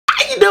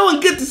you doing?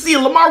 Good to see you.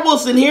 Lamarr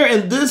Wilson here,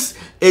 and this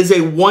is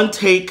a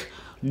one-take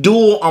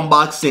dual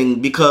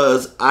unboxing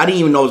because I didn't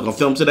even know I was gonna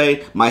film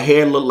today. My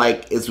hair looked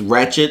like it's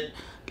Ratchet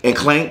and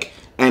Clank,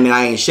 and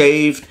I ain't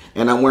shaved,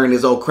 and I'm wearing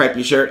this old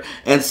crappy shirt.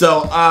 And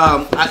so,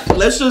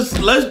 let's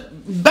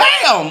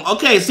bam!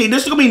 Okay, see,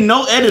 this is gonna be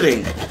no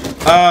editing.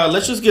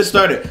 Let's just get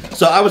started.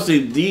 So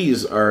obviously,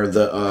 these are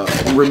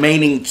the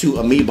remaining two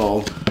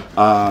Amiibo.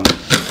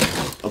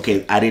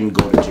 Okay, I didn't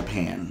go to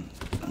Japan.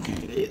 Okay,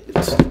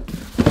 it's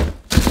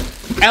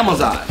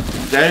Amazon.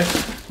 Okay,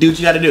 do what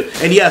you gotta do.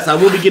 And yes, I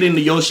will be getting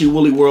the Yoshi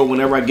Woolly World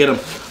whenever I get them.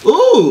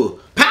 Ooh,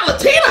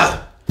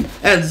 Palutena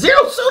and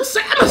Zero Suit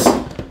Samus.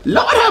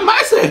 Lord have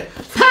mercy,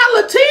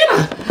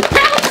 Palutena.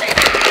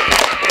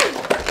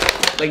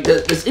 Like,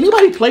 does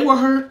anybody play with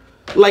her?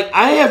 Like,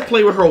 I have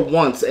played with her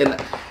once, and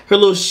her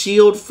little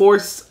shield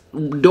force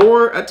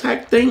door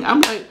attack thing. I'm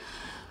like,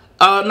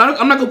 I'm not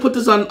gonna put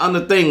this on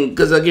the thing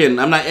because again,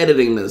 I'm not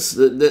editing this.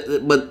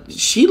 But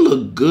she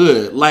looked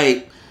good.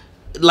 Like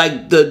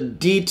the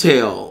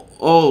detail.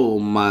 Oh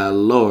my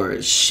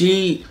lord,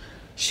 she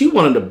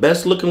one of the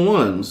best looking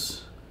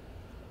ones.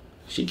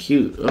 She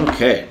cute.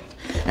 Okay,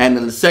 and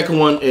then the second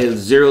one is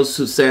Zero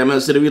Suit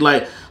Samus. It'll be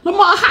like,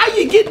 Lamarr, how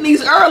you getting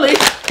these early?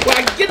 Well,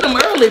 I get them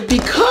early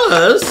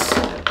because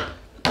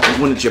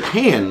I went to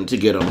Japan to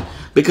get them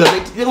because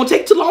they're gonna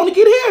take too long to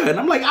get here, and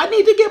I'm like, I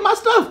need to get my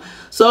stuff.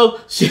 So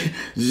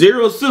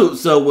Zero Suit.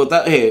 So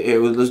without here,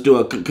 let's do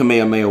a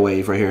Kamehameha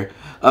wave right here.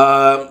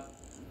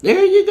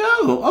 There you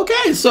go.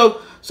 Okay, so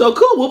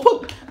cool.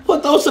 We'll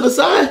put those to the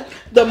side.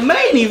 The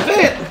main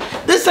event.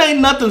 This ain't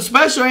nothing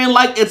special. Ain't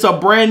like it's a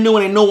brand new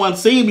and ain't no one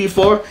seen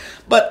before.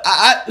 But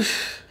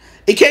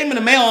it came in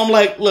the mail. I'm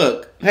like,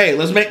 look, hey,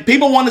 let's make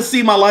people want to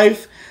see my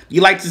life.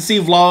 You like to see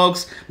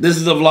vlogs. This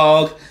is a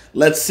vlog.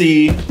 Let's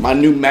see my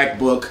new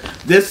MacBook.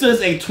 This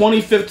is a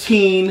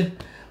 2015.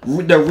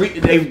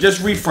 They've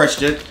just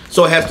refreshed it,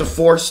 so it has the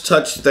Force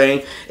Touch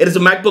thing. It is a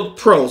MacBook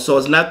Pro, so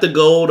it's not the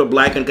gold or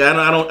black and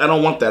I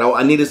don't want that.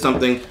 I needed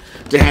something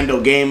to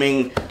handle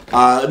gaming,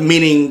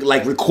 meaning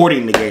like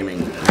recording the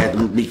gaming. I had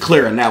to be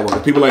clear in that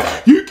one. People are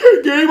like, you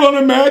can't game on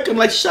a Mac. I'm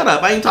like, shut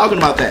up. I ain't talking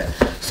about that.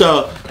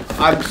 So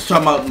I'm just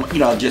talking about, you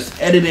know,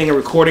 just editing and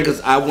recording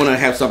because I want to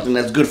have something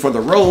that's good for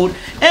the road.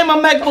 And my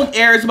MacBook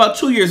Air is about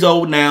 2 years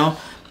old now,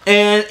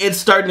 and it's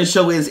starting to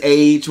show its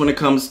age when it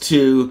comes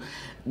to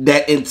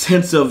that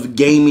intensive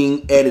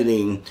gaming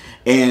editing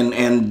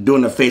and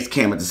doing the face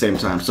cam at the same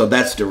time. So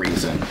that's the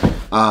reason.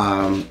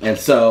 And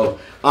so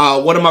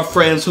one of my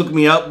friends hooked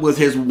me up with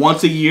his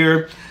once a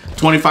year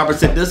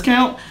 25%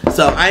 discount.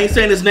 So I ain't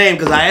saying his name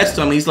because I asked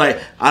him. He's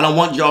like, I don't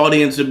want your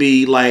audience to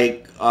be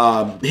like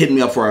hitting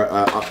me up for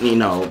you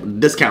know,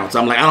 discounts.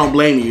 I'm like, I don't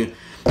blame you.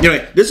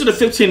 Anyway, this is the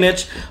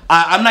 15-inch.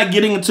 I'm not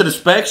getting into the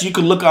specs. You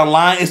can look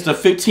online. It's the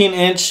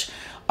 15-inch.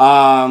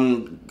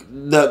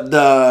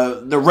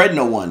 The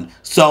Retina one.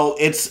 So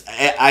it's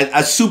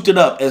I souped it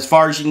up as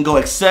far as you can go,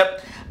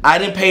 except I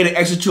didn't pay the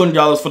extra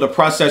 $200 for the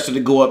processor to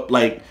go up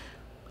like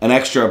an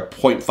extra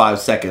 0.5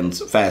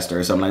 seconds faster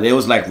or something like that. It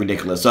was like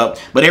ridiculous. So,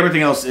 but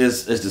everything else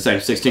is the same,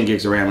 16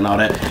 gigs of RAM and all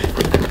that.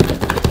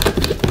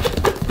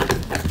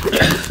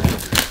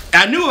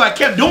 I knew if I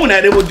kept doing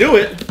that, it would do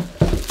it.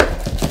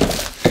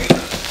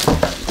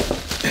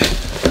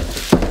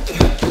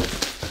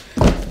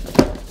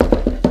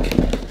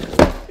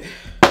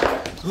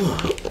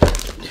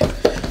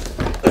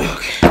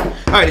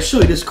 Alright, to show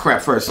you this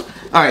crap first.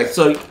 Alright,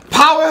 so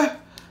power.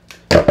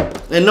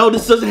 And no,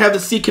 this doesn't have the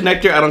C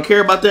connector. I don't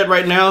care about that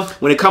right now.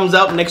 When it comes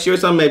out next year or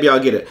something, maybe I'll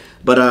get it.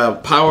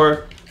 But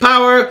power.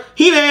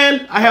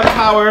 He-Man, I have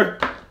power.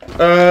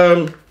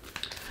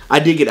 I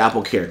did get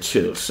Apple Care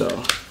too, so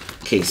in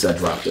case I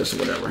drop this or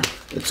whatever.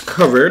 It's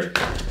covered.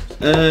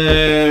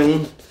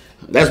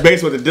 That's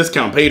basically what the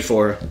discount paid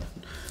for.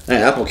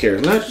 Apple Care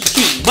is not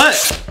cheap,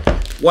 but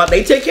what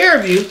they take care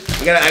of you.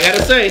 I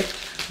gotta say,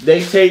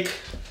 they take.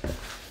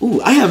 Ooh,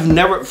 I have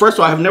never. First of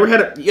all, I have never had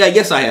a. Yeah,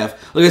 yes, I have.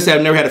 Like I said,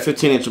 I've never had a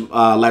 15-inch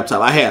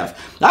laptop. I have.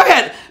 I've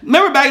had.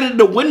 Remember back in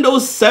the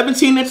Windows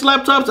 17-inch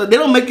laptops? They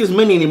don't make as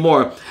many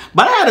anymore.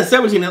 But I had a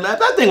 17-inch laptop.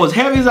 That thing was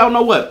heavy as I don't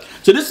know what.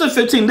 So this is a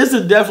 15. This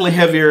is definitely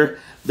heavier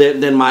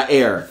than my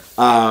Air.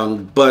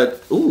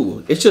 But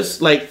ooh, it's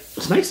just like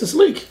it's nice and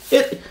sleek.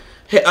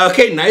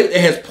 Okay, nice.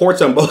 It has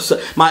ports on both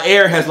sides. My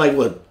Air has like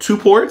what, 2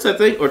 ports, I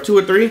think, or 2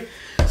 or 3.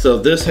 So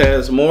this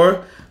has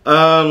more.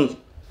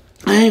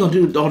 I ain't gonna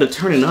do all the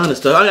turning on and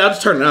stuff. I'll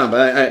just turn it on,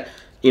 but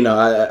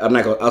I'm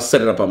not gonna. I'll set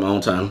it up on my own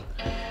time.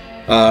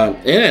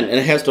 And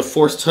it has the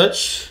Force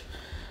Touch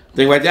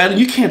thing right there.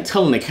 You can't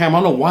tell in the camera.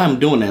 I don't know why I'm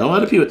doing that. A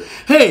lot of people,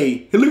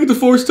 hey, look at the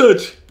Force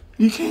Touch.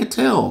 You can't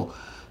tell.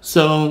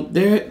 So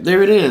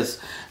there it is.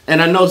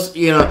 And I know,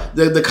 you know,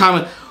 the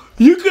comment.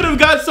 You could have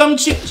got some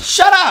cheap.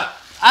 Shut up.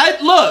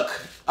 Look.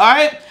 All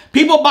right.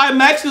 People buy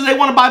Macs because they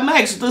want to buy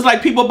Macs. It's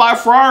like people buy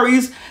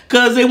Ferraris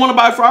because they want to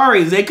buy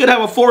Ferraris. They could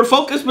have a Ford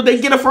Focus, but they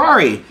get a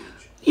Ferrari.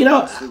 You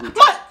know,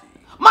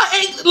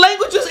 my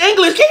language is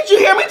English. Can't you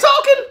hear me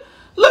talking?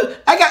 Look,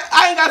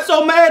 I ain't got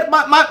so mad.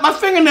 My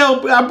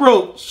fingernail I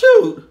broke.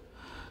 Shoot,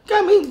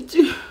 got me.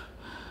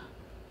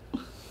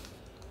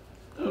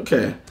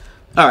 Okay.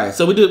 All right.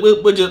 So we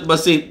just, but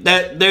see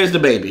that there's the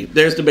baby.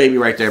 There's the baby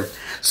right there.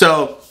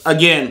 So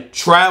again,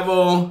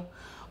 travel,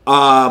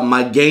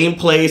 my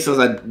gameplay, since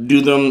I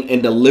do them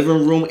in the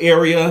living room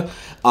area,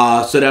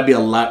 so that'll be a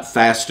lot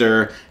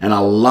faster and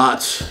a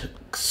lot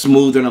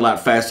smoother and a lot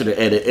faster to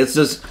edit. It's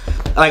just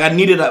like I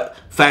needed a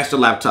faster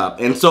laptop.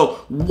 And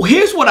so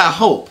here's what I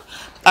hope.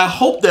 I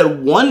hope that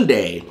one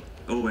day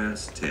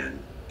OS 10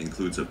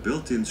 includes a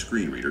built-in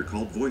screen reader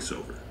called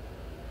VoiceOver.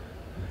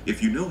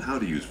 If you know how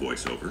to use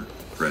VoiceOver,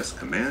 press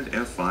Command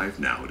F5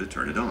 now to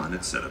turn it on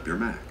and set up your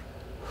Mac.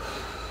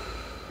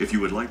 If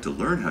you would like to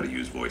learn how to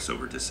use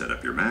VoiceOver to set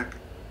up your Mac,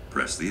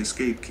 press the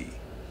Escape key.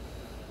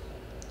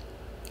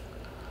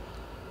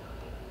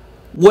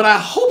 What I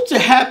hope to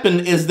happen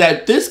is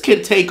that this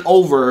can take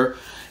over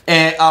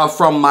and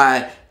from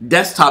my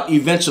desktop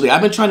eventually.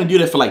 I've been trying to do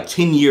that for like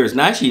 10 years,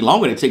 not actually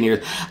longer than 10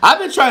 years. I've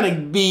been trying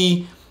to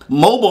be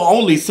mobile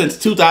only since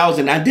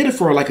 2000. I did it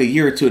for like a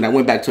year or two and I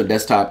went back to a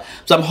desktop.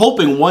 So I'm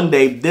hoping one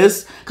day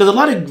this, because a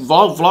lot of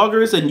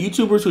vloggers and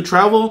YouTubers who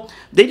travel,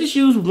 they just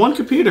use one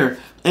computer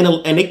and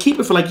they keep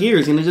it for like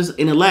years and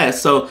it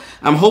lasts. So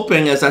I'm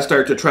hoping as I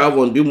start to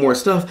travel and do more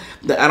stuff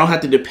that I don't have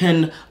to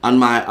depend on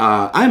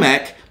my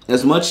iMac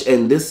as much,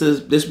 and this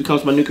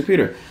becomes my new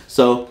computer.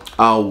 So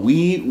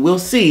we will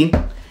see,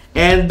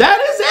 and that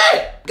is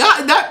it.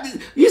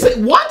 God, you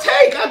said one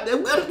take.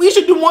 We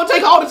should do one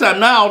take all the time,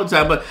 not all the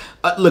time.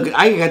 But look,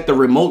 I got the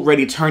remote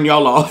ready to turn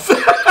y'all off.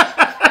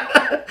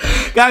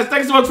 Guys,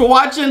 thanks so much for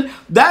watching.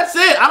 That's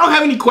it. I don't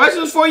have any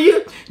questions for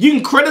you. You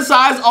can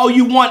criticize all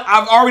you want.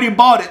 I've already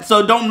bought it, so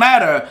it don't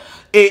matter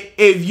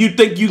if you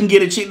think you can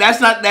get it cheap. That's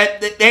not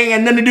that. They ain't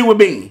got nothing to do with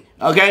me.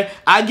 Okay,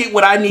 I get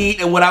what I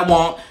need and what I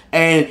want,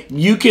 and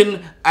you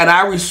can, and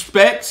I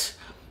respect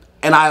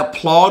and I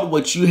applaud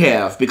what you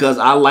have because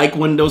I like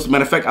Windows.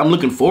 Matter of fact, I'm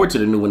looking forward to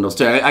the new Windows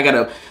 10. I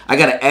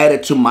gotta add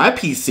it to my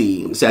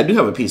PC. See, I do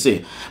have a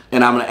PC,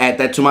 and I'm gonna add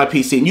that to my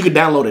PC, and you can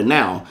download it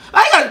now.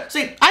 I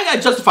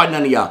gotta justify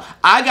none of y'all.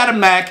 I got a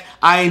Mac.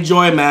 I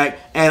enjoy Mac,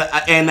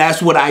 and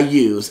that's what I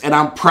use, and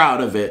I'm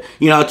proud of it.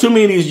 You know, too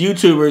many of these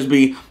YouTubers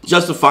be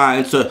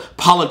justifying to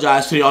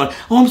apologize to y'all.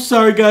 Oh, I'm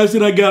sorry, guys,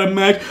 that I got a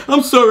Mac.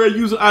 I'm sorry I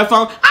use an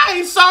iPhone. I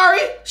ain't sorry.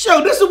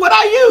 Show, this is what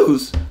I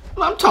use.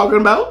 I'm talking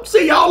about.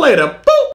 See y'all later. Boom.